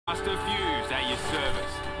Fuse at your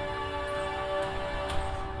service.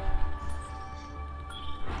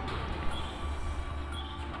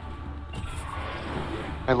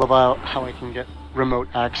 I love how I can get remote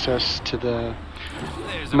access to the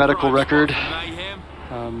medical record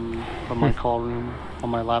from my call room on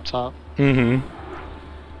my laptop. Mm-hmm.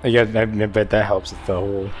 Yeah, I bet that helps with the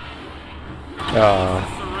whole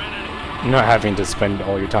not having to spend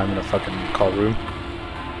all your time in a fucking call room.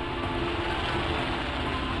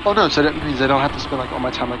 Oh no, so that means I don't have to spend like all my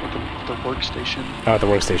time like at the workstation. Oh, at the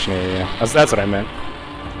workstation, yeah. That's what I meant.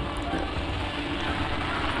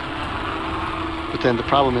 But then the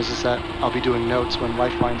problem is that I'll be doing notes when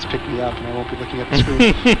lifelines pick me up and I won't be looking at the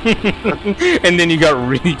screen. And then you got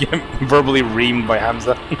verbally reamed by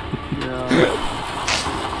Hamza. Yeah.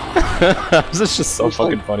 Hamza's just so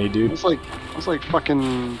fucking like, funny, dude. It was like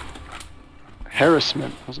fucking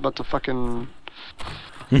harassment. I was about to fucking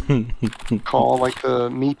call like the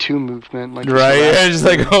Me Too movement. Like, right, yeah, just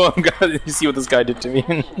like, oh god, you see what this guy did to me.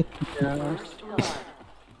 Yeah.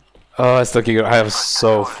 Oh, I still can't go. I was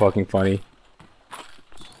so fucking funny.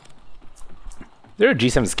 Is there a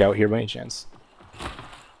G7 scout here by any chance?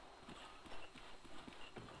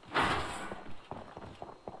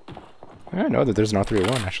 I know that there's an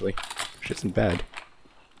R301 actually. Which isn't bad.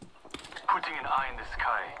 Putting an eye in the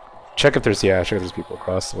sky. Check if there's people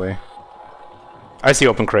across the way. I see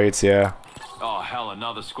open crates, yeah. Oh hell,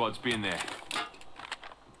 another squad's been there.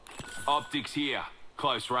 Optics here,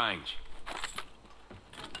 close range.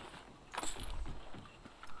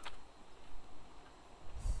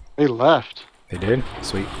 They left. They did?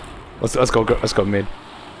 Sweet. Let's go mid.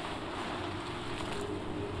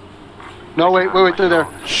 No, wait, they're there.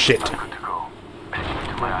 Shit.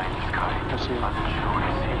 I see them.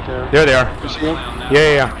 Right there. There they are. You see them?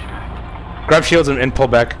 Yeah. Grab shields and pull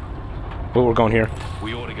back. Oh, we're going here.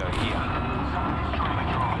 We ought to go here.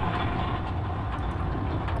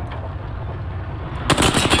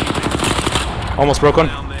 Almost broke one.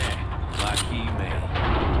 Down there. Lucky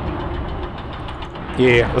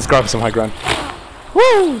me. Yeah, let's grab some high ground.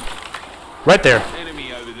 Woo! Right there.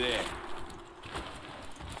 Enemy over there.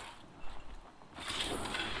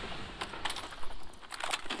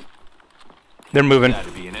 They're moving.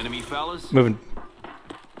 That'd be an enemy, fellas. Moving.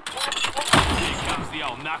 Here comes the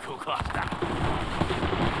old knuckle cluster.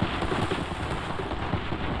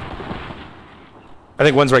 I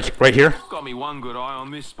think one's right here. Got me one good eye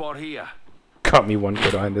on this spot here. Got me one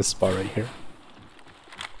good eye in this spot right here.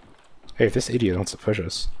 Hey, if this idiot wants to push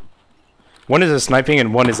us. One is a sniping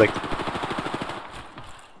and one is like...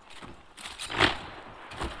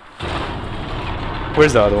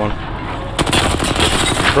 Where's the other one?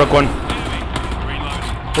 Broke one.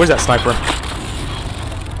 Where's that sniper?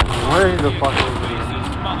 Where the fuck is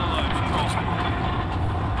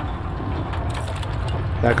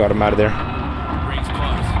That got him out of there.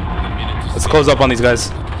 Let's close up on these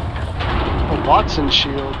guys. a Watson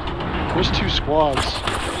shield? There's 2 squads.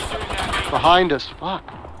 Behind us. Fuck.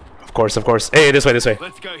 Of course. Hey, this way. Let's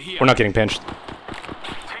go here. We're not getting pinched.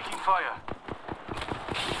 Taking fire.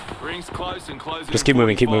 Rings close and closing. Just keep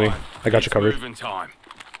moving. I got you covered. Moving time.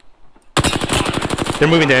 They're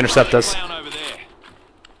moving to intercept us. Down over there.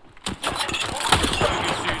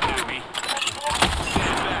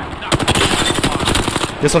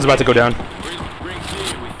 This one's about to go down. Rings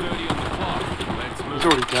here with 30 on the clock. Let's move. He's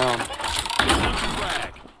already down.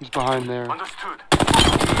 He's behind there. Understood.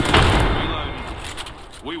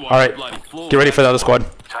 All right, get ready for the other squad.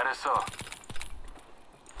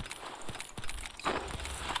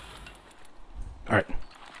 All right,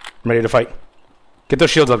 I'm ready to fight. Get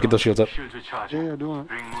those shields up. Yeah, doing it.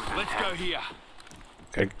 Let's go here.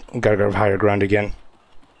 Okay, gotta go higher ground again.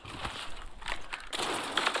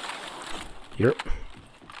 Yep.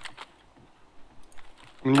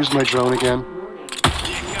 I'm gonna use my drone again.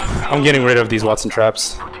 I'm getting rid of these Watson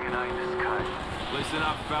traps. Listen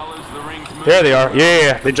up, fellas. The rings move. There they are.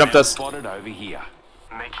 Yeah. They jumped us. Spotted over here.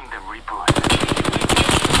 Making them reboot.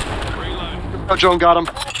 Oh, drone got him.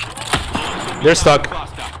 They're stuck.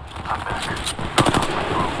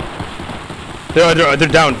 They're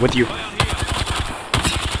down with you.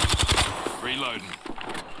 Reloading.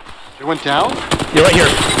 They went down? You're right here.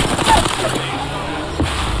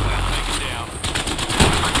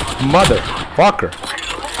 Motherfucker.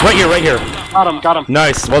 Right here. Got him.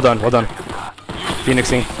 Nice. Well done.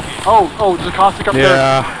 Phoenixing. Oh, there's a caustic up there.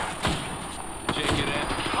 Yeah.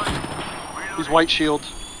 He's white shield.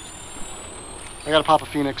 I gotta pop a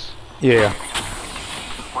Phoenix. Yeah.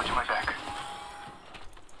 Watch my back.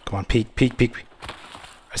 Come on, peek.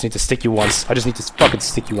 I just need to stick you once. I just need to fucking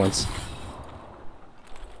stick you once.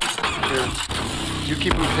 Here. You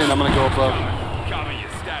keep him pinned, I'm gonna go above. Cover your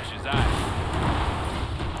stash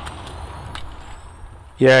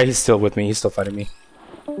Yeah, he's still with me. He's still fighting me.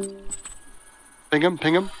 Ping him,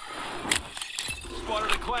 ping him.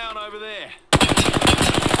 Spotted a clown over there.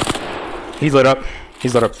 He's lit up.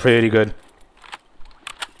 He's lit up pretty good.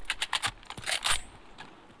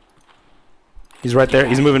 He's right there.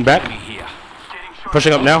 He's moving back.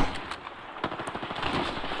 Pushing up now.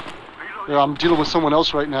 Yeah, I'm dealing with someone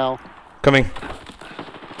else right now. Coming.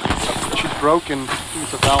 She's broken.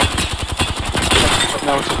 It's a valve.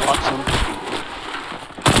 Now it's a Watson.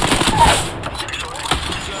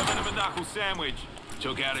 Serving him a knuckle sandwich.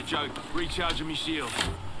 Took out a joke. Recharging me shield.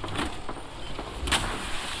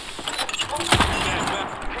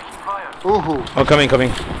 Ooh. Oh, coming.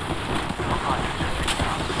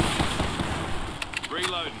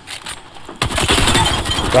 Reloading.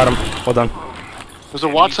 Got him. Well done. There's a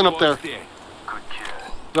Watson up there. Is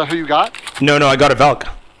that who you got? No, I got a Valk.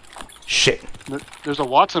 Shit. There's a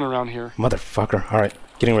Watson around here. Motherfucker. Alright.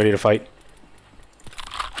 Getting ready to fight.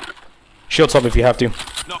 Shield swap if you have to.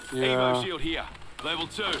 Knock Yeah. Evo shield here. Level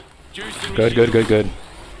 2. Juicing me Good. shield.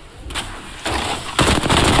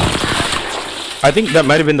 I think that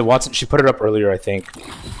might have been the Watson. She put it up earlier, I think.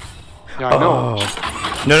 Yeah, I know.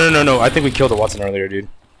 Oh. No. I think we killed the Watson earlier, dude.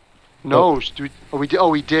 No, we did. Oh,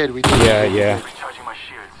 we did. Yeah.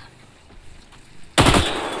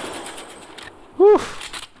 Whew.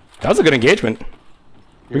 That was a good engagement.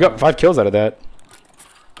 We got 5 kills out of that.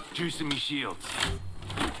 Juicing me shields.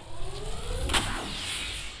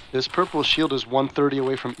 This purple shield is 130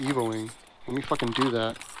 away from evoing. Let me fucking do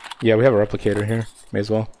that. Yeah, we have a replicator here. May as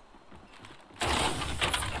well.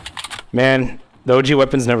 Man, the OG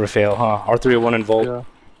weapons never fail, huh? R301 and Volt.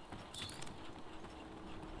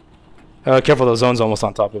 Yeah. Careful, those zone's almost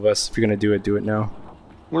on top of us. If you're gonna do it now.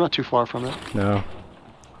 We're not too far from it. No.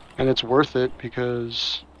 And it's worth it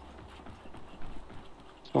because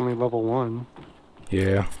it's only level 1.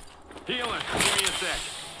 Yeah. Healing. Give me a sec.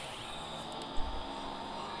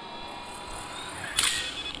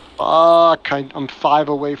 Fuck, I'm 5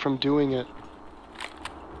 away from doing it.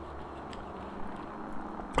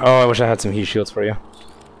 Oh, I wish I had some heat shields for you.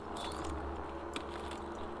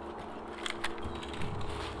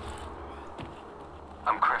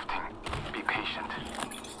 I'm crafting. Be patient.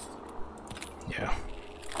 Yeah.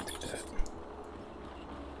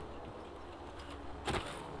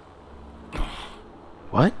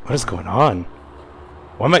 What? What is going on?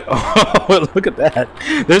 Why am I? Oh, look at that!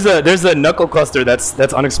 There's a knuckle cluster that's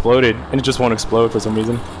unexploded, and it just won't explode for some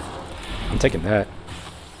reason. I'm taking that.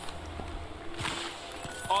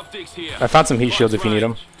 Optics here. I found some heat shields if you need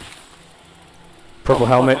them. Purple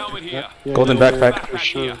helmet, here. Yeah, golden yeah, backpack. For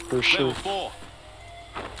sure. Level 4.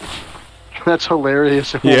 That's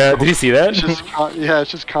hilarious. Yeah, did you see that? It's just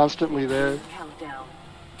it's just constantly there.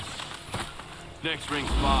 Next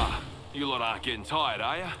ring's far. You lot aren't getting tired,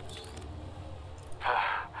 are ya?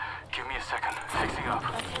 Give me a second. Fixing up.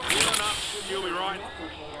 Healing up. You'll be right.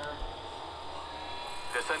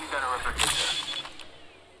 They're sending down a replicator.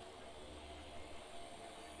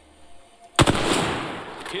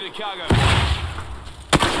 Hit a cargo.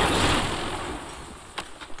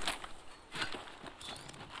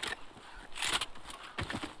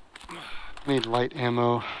 Need light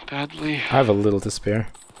ammo badly. I have a little to spare.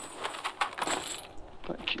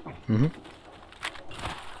 Thank you. Mm-hmm.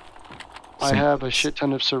 I have a shit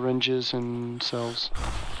ton of syringes and cells.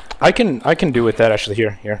 I can do with that actually.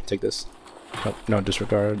 Here, take this. Oh, no,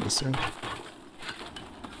 disregard this syringe.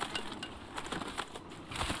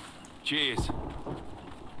 Cheers.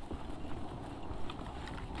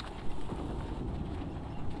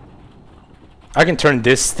 I can turn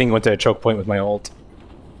this thing into a choke point with my ult.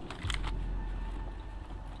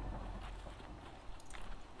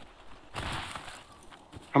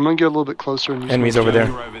 I'm gonna get a little bit closer and use Enemies my over there.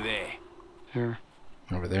 You're over there. Here.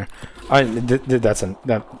 Over there. That's I'm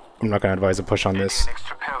not gonna advise a push on this. An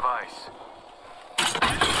extra pair of eyes.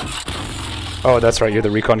 Oh, that's right. You're the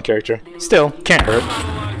recon character. Still, can't hurt.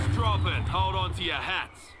 Lights dropping. Hold on to your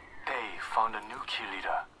hats. They found a new key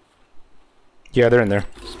leader. Yeah, they're in there.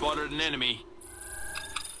 Spotted an enemy.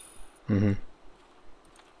 Mm-hmm.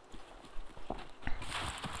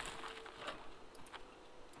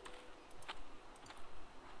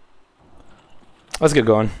 Let's get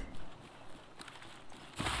going.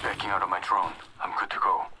 Backing out of my drone. I'm good to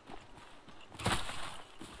go.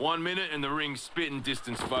 1 minute and the ring's spitting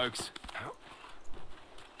distance, folks.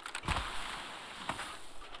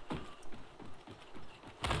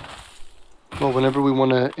 Well, whenever we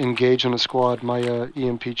want to engage on a squad, my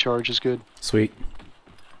EMP charge is good. Sweet.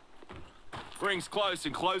 Ring's close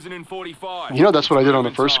and closing in 45. You know that's what I did on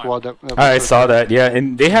the first squad. I saw that. Yeah,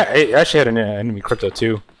 and they had actually had an enemy crypto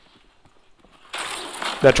too.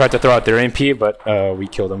 that tried to throw out their MP, but we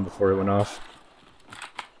killed them before it went off.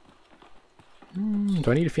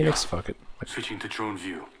 Do I need a Phoenix? Fuck it. Switching to drone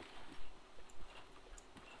view.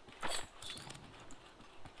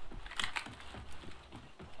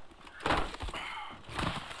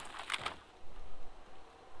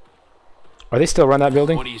 Are they still around that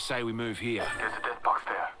building? What do you say we move here? There's a dead box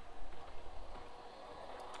there.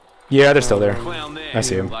 Yeah, they're still there. Clown there. I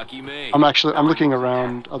see him. Lucky me. I'm looking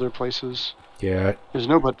around other places. Yeah, There's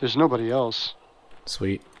nobody else.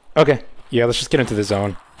 sweet. Okay, yeah, let's just get into the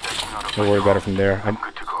zone. We'll worry about it from there. I'm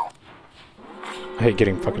good to go. I hate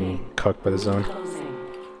getting fucking cucked by the zone.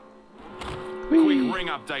 Quick ring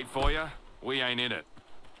update for you. We ain't in it.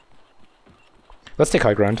 Let's take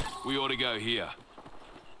high ground. We ought to go here.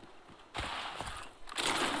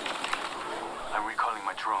 I'm recalling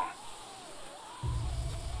my drone.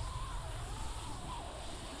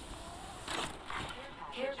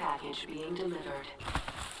 Care package being delivered.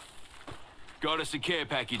 Got us a care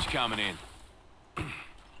package coming in.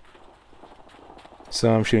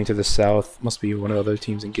 So I'm shooting to the south. Must be one of the other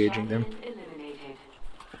teams engaging them. Eliminated.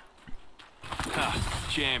 Ha,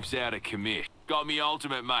 champs out of commit. Got me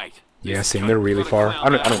ultimate, mate. Yeah, same. They're really far. I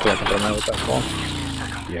don't think I can put them out with that ball.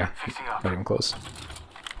 Yeah, Fixing up. not even close.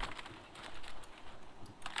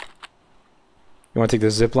 You want to take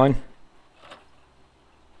this zip line?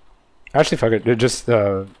 Actually, fuck it. Just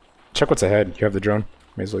check what's ahead. You have the drone.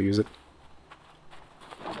 May as well use it.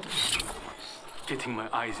 Getting my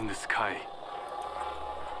eyes in the sky.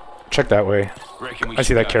 Check that way. Reckon we I see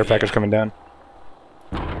should that go care here. package coming down.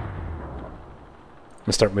 I'm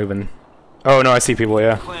gonna start moving. Oh no, I see people.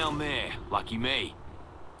 Yeah. Clown there. Lucky me.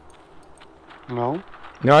 No.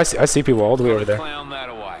 No, I see people all the way over there. Clown that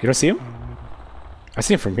away. You don't see him? I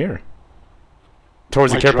see him from here.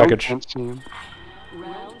 Towards the My care drone package. can't see him.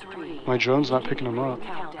 Round 3. My drone's not picking him up.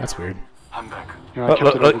 That's weird. I'm back. You know, I kept it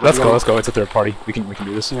over the Let's go. drone. Let's go. It's a third party. We can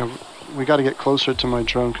do this. Yeah, we got to get closer to my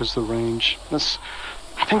drone because the range.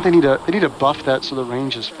 I think they need to buff that so the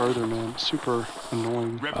range is further, man. Super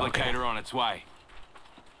annoying. Replicator on its way.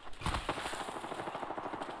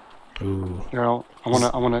 Ooh. Here, I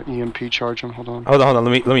wanna EMP charge him. Hold on. Hold on.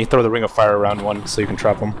 Let me throw the ring of fire around one so you can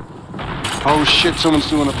trap him. Oh shit! Someone's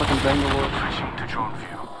doing a fucking Bangalore. Switching to drone view.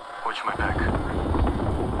 Watch my back.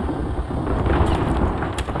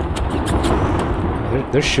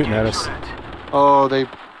 They're shooting at us. Oh, they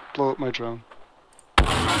blow up my drone.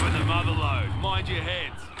 Dropping the mother load. Mind your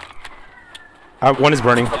heads. One is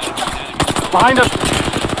burning. Behind us!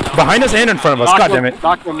 Behind us and in front of us. God damn it.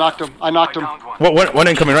 Knocked him. I knocked him. Downed one. One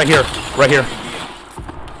incoming right here. Right here.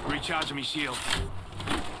 Recharging me shield.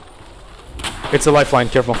 It's a lifeline.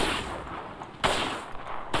 Careful.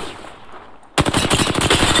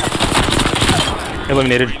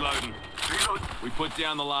 Eliminated. Reloading. We put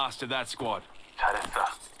down the last of that squad. 잘했어.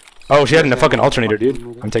 Oh, she had a fucking alternator,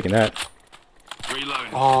 dude. I'm taking that.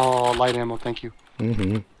 Reloading. Oh, light ammo. Thank you.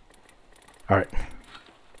 Mm-hmm. All right.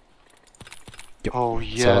 Yep. Oh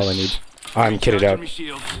yes. That's all I need. I'm kitted out. Recharging me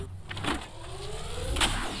shields.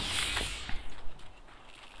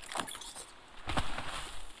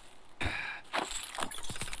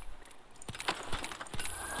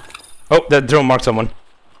 Oh, that drone marked someone.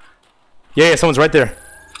 Yeah, someone's right there.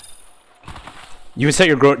 You set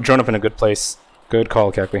your drone up in a good place. Good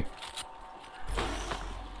call, Kakli.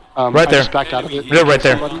 Right I there. just backed out of it. They're right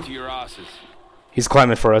there. Onto your asses. He's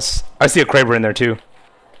climbing for us. I see a Kraber in there too.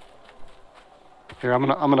 Here, I'm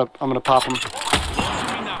gonna pop him. Watch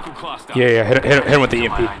me knuckle cluster. Yeah, hit him with the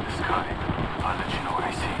My EMP. eye in the sky. I'll let you know what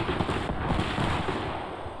I see.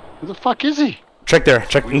 Who the fuck is he? Check there.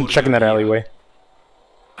 Checking that alleyway.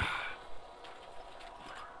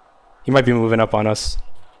 He might be moving up on us.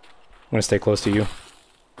 I'm gonna stay close to you.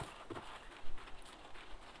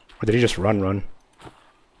 Or did he just run?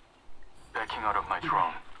 Backing out of my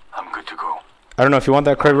drone. I'm good to go. I don't know if you want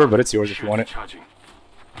that Kraber, but it's yours if you want it. Charging.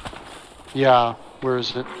 Yeah. Where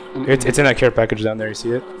is it? It's in that care package down there. You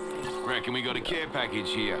see it? Reckon we got a care package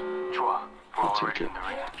here. 좋아. We're I'll take already it. in the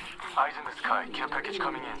ring. Eyes in the sky. Care package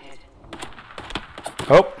coming in.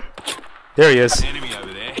 Oh, there he is. Enemy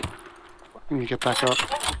over there. Let me get back up.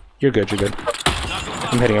 You're good.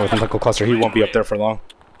 I'm heading out with the knuckle cluster. He won't be up there for long.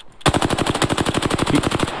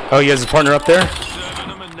 Oh, he has his partner up there? Serving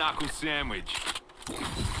them a knuckle sandwich.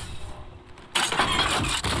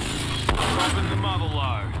 Dropping the mother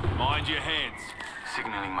load. Mind your heads.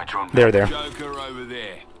 Signaling my drone. There. Joker over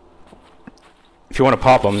there. If you want to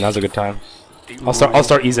pop them, now's a good time. I'll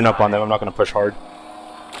start easing up on them. I'm not going to push hard.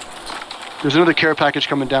 There's another care package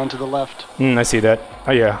coming down to the left. I see that.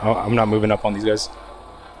 Oh yeah, I'm not moving up on these guys.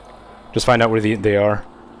 Just find out where they are.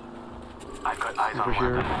 I've got eyes Over on here.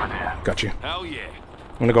 one of them over there. Got you. Hell yeah.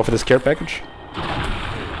 gonna go for this care package.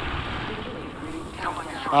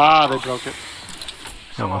 Ah, they broke it.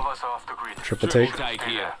 Some of us are off the grid. Triple take. Triple take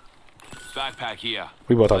here. Backpack here.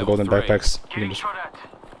 We both have the Level golden 3. backpacks. We can Getting just... shot at.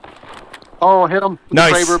 Oh, hit him with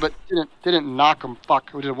Nice. the Kraber, but didn't knock him.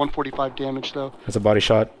 Fuck, we did 145 damage though. That's a body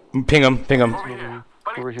shot. Ping him, ping him. Over here.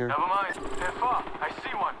 Buddy, Over here. Never mind. They're far. I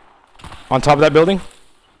see one. On top of that building?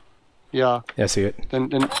 Yeah. Yeah, I see it. Then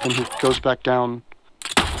he goes back down.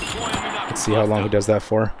 Let's see how long he does that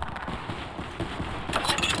for. Here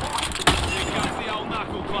comes the old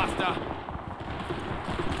knuckle cluster.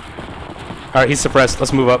 Alright, he's suppressed.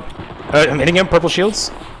 Let's move up. I'm hitting him. Purple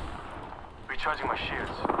shields. Recharging my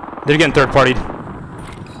shields. They're getting third partied.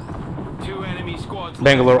 2 enemy squads.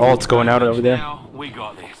 Bangalore left. ult's going out over there. Now we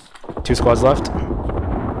got this. 2 squads left.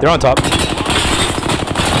 They're on top.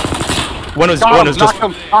 One was Got him, just... knocked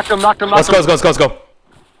him. Let's go, let's go.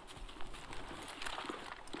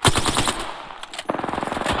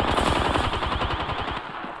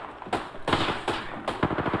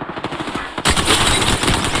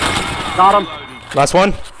 Got him. Last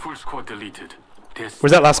one. Full squad deleted. There's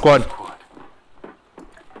Where's that last squad? squad.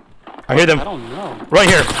 I hear them. I don't know. Right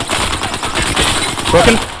here.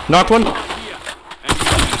 Broken. Knocked one.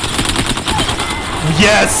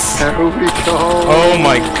 Yes! There we go. Oh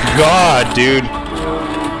my god, dude.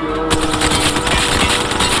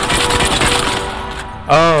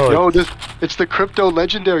 Oh, Yo, it's the crypto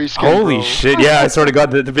legendary skin. holy bro. shit. Yeah, I swear to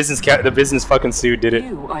god, the business fucking suit did it.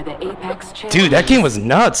 You are the Apex champions. Dude, that game was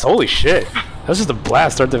nuts. Holy shit. That was just a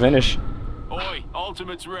blast start to finish. Oi,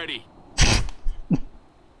 ultimate's ready.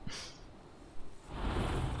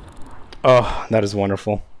 Oh, that is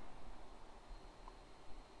wonderful.